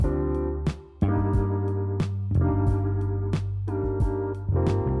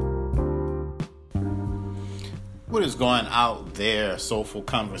what is going out there, soulful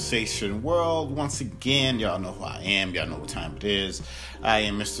conversation world? Once again, y'all know who I am. Y'all know what time it is. I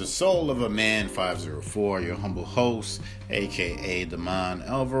am Mr Soulofaman504, your humble host, aka Demond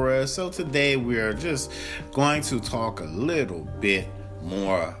Alverez. So today we are just going to talk a little bit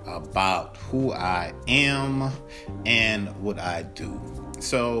more about who I am and what I do.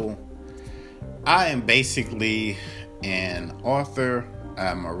 So I am basically an author.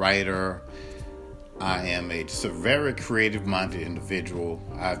 I'm a writer. I am just a very creative-minded individual.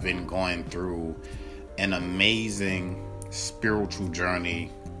 I've been going through an amazing spiritual journey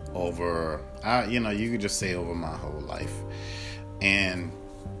over, you could just say over my whole life. And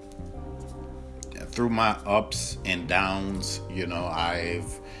through my ups and downs,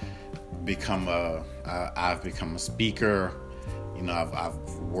 I've become a speaker. I've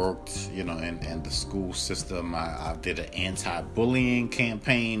worked, in the school system. I did an anti-bullying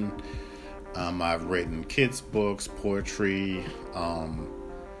campaign. I've written kids' books, poetry,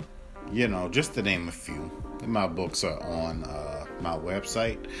 just to name a few. My books are on my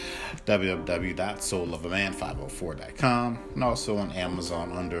website, www.soulofaman504.com, and also on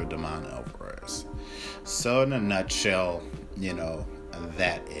Amazon under Demond Alverez. So in a nutshell,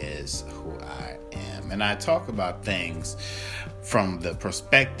 that is who I am. And I talk about things from the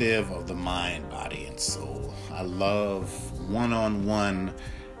perspective of the mind, body, and soul. I love one-on-one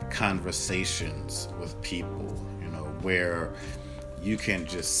conversations with people, where you can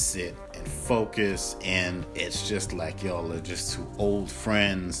just sit and focus, and it's just like y'all are just two old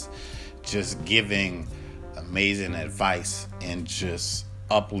friends just giving amazing advice and just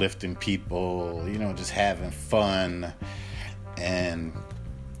uplifting people, just having fun and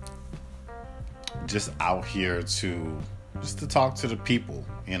just out here to talk to the people,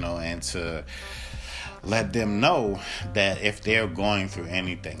 and to let them know that if they're going through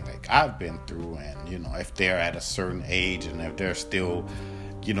anything like I've been through, and if they're at a certain age, and if they're still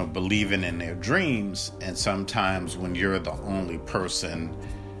believing in their dreams, and sometimes when you're the only person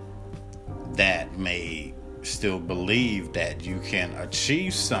that may still believe that you can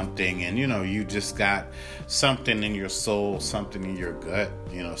achieve something, and you just got something in your soul, something in your gut,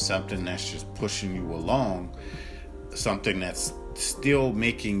 something that's just pushing you along, something that's still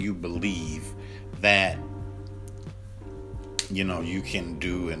making you believe that you can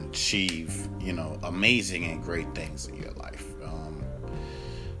do and achieve amazing and great things in your life.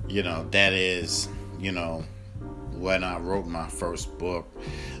 That is when I wrote my first book,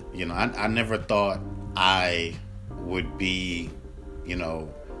 I never thought I would be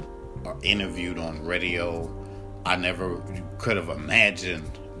interviewed on radio. I never could have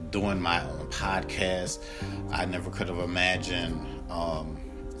imagined doing my own podcast. I never could have imagined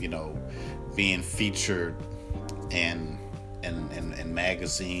being featured in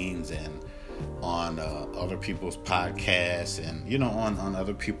magazines and on other people's podcasts, and on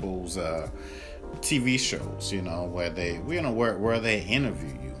other people's TV shows, where they where they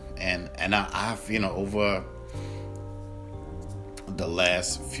interview you, and I've over the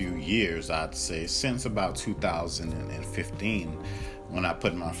last few years, I'd say since about 2015, when I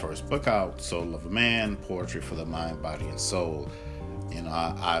put my first book out, Soul of a Man, Poetry for the Mind, Body, and Soul.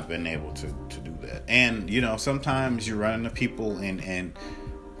 I've been able to do that. And, sometimes you run into people and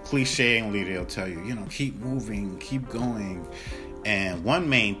clichéingly they'll tell you, keep moving, keep going. And one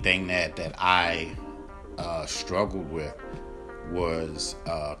main thing that I struggled with was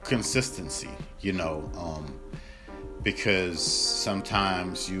consistency, because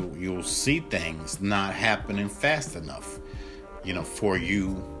sometimes you'll see things not happening fast enough, for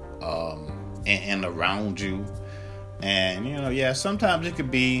you and around you. And sometimes it could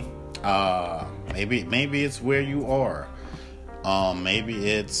be maybe it's where you are,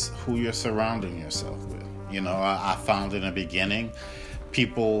 maybe it's who you're surrounding yourself with. I found in the beginning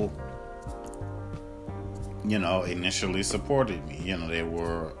people initially supported me. They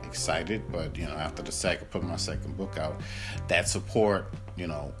were excited, but after put my second book out, that support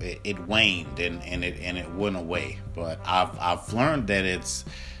it waned and it went away. But I've learned that it's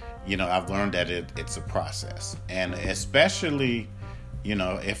it's a process, and especially,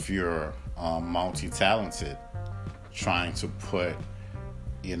 if you're multi-talented, trying to put,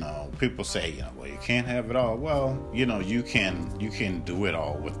 people say, well, you can't have it all. Well, you can do it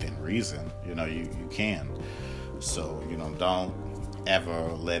all within reason. You can. So, don't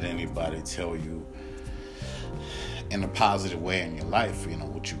ever let anybody tell you in a positive way in your life,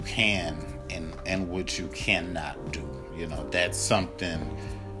 what you can and what you cannot do. That's something.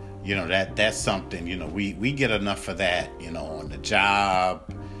 That's something, we get enough of that, on the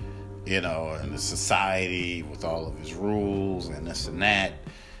job, in the society with all of its rules and this and that.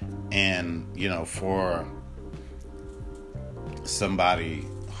 And, for somebody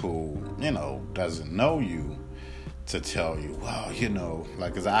who, doesn't know you to tell you, well,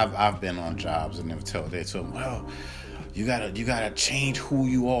 like, cause I've been on jobs and they tell me, well, you gotta change who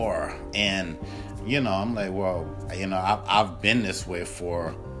you are. And, I'm like, well, I've been this way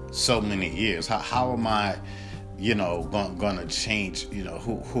for so many years. How am I, gonna change,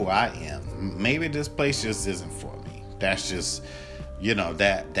 who I am? Maybe this place just isn't for me. That's just,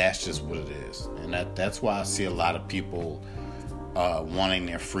 that's just what it is. And that's why I see a lot of people wanting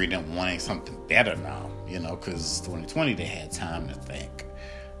their freedom, wanting something better now, because 2020 they had time to think,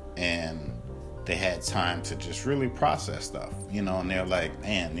 and they had time to just really process stuff, and they're like,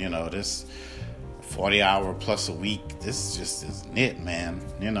 man, this 40-hour plus a week, this just isn't it, man,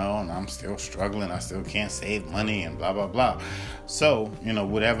 and I'm still struggling, I still can't save money and blah, blah, blah. So,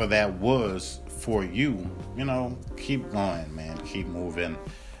 whatever that was for you, keep going, man, keep moving,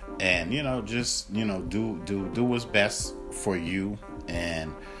 and, just, do what's best for you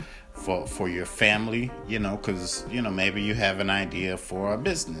and for your family, because, maybe you have an idea for a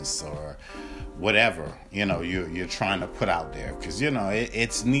business or whatever, you're trying to put out there, because,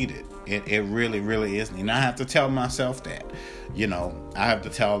 it's needed. It really, really is needed. And I have to tell myself that, I have to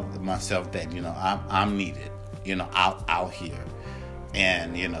tell myself that, I'm needed, out here.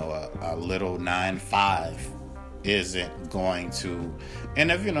 And, a little 9-5 isn't going to,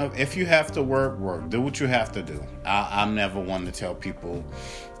 and if you have to work, do what you have to do. I'm never one to tell people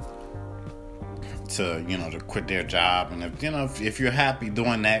to, to quit their job. And if you're happy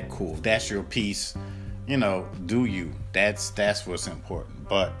doing that, cool. That's your piece, do you. That's what's important.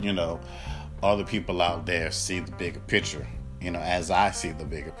 But, other people out there see the bigger picture, as I see the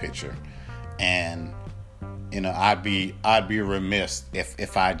bigger picture. And, I'd be remiss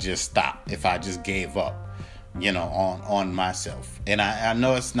if I just stopped, if I just gave up, on myself. And I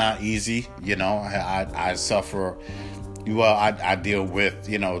know it's not easy, I suffer, I deal with,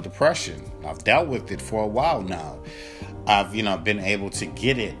 depression. I've dealt with it for a while now. I've, been able to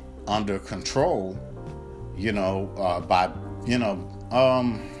get it under control, by,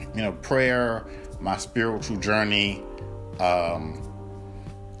 prayer, my spiritual journey,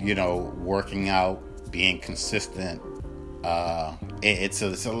 working out, being consistent.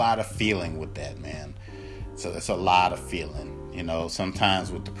 It's a lot of feeling with that, man. So it's a lot of feeling,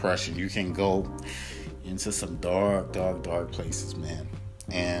 sometimes with depression, you can go into some dark places, man.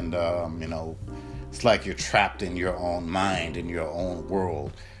 And, it's like you're trapped in your own mind, in your own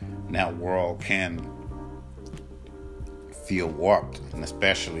world. And that world can feel warped. And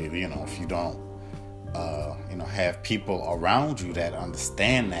especially, if you don't, have people around you that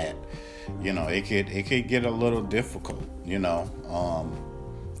understand that, it could get a little difficult,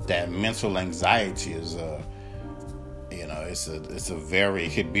 that mental anxiety is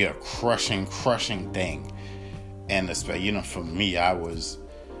it could be a crushing thing. And especially, for me, I was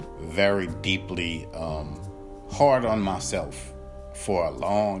very deeply hard on myself for a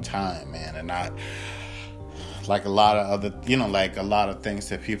long time, man. And I, like a lot of other, like a lot of things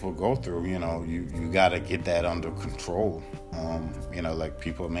that people go through, you got to get that under control. Like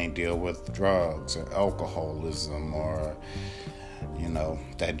people may deal with drugs or alcoholism or,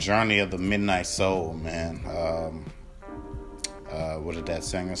 that journey of the midnight soul, man. What did that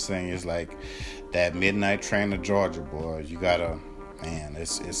singer sing? It's like that midnight train to Georgia, boy. You gotta, man,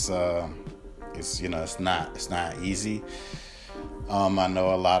 it's not easy. I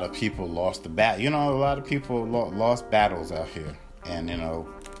know a lot of people lost the battle. A lot of people lost battles out here. And,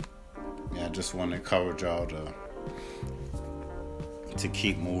 I just want to encourage y'all to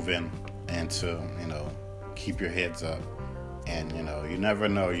keep moving and to, keep your heads up. And, you never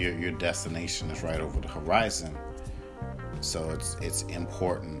know, your destination is right over the horizon. So it's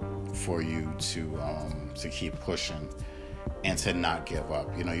important for you to keep pushing and to not give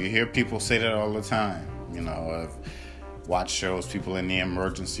up. You hear people say that all the time. I've watched shows, people in the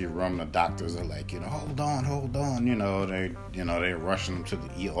emergency room, the doctors are like, hold on. They're rushing them to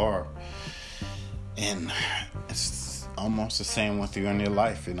the ER. And it's almost the same with you in your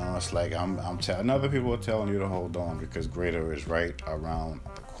life. It's like I'm telling other people are telling you to hold on because greater is right around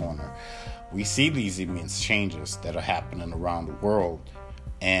the corner. We see these immense changes that are happening around the world,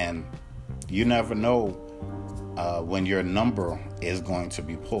 and you never know when your number is going to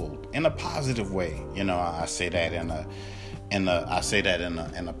be pulled in a positive way. I say that in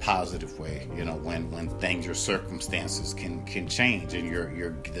a positive way. When things, your circumstances can change, and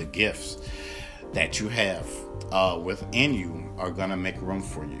the gifts that you have within you are gonna make room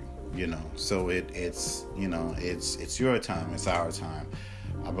for you. So it's your time, it's our time.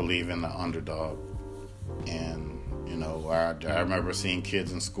 I believe in the underdog, and I remember seeing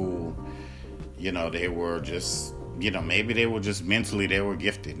kids in school. They were just maybe they were just mentally, they were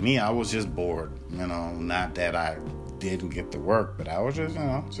gifted. Me, I was just bored, not that I didn't get to work, but I was just,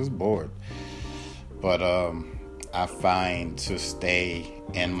 just bored. But I find to stay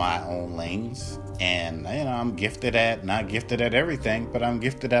in my own lanes, and I'm gifted at, not gifted at everything, but I'm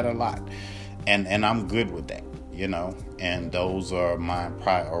gifted at a lot, and I'm good with that, and those are my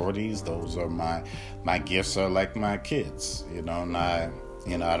priorities. Those are my gifts are like my kids, and I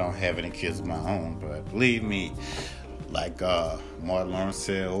don't have any kids of my own, but believe me, like Martin Lawrence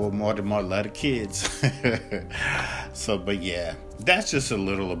said, more than more love the kids. So, but yeah, that's just a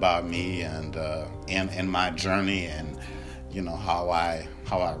little about me and my journey, and how I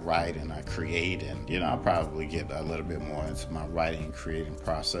write and I create, and I'll probably get a little bit more into my writing and creating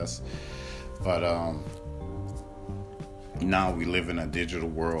process. But now we live in a digital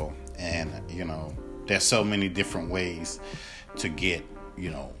world, and there's so many different ways to get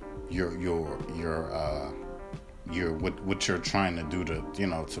your what you're trying to do to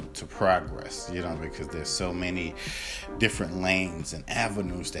progress, because there's so many different lanes and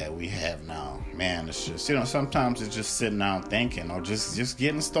avenues that we have now. Man, it's just sometimes it's just sitting down thinking, or just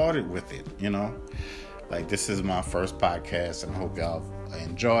getting started with it. Like, this is my first podcast, and I hope y'all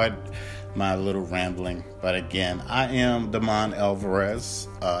enjoyed my little rambling. But again, I am Demond Alverez,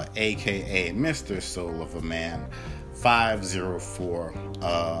 aka Mr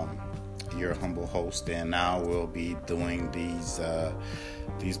Soulofaman504, your humble host, and now we'll be doing these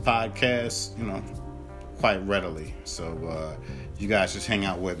podcasts, quite readily. So you guys just hang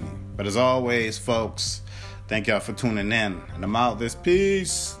out with me. But as always, folks, thank y'all for tuning in, and I'm out. This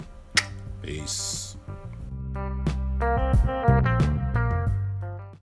peace.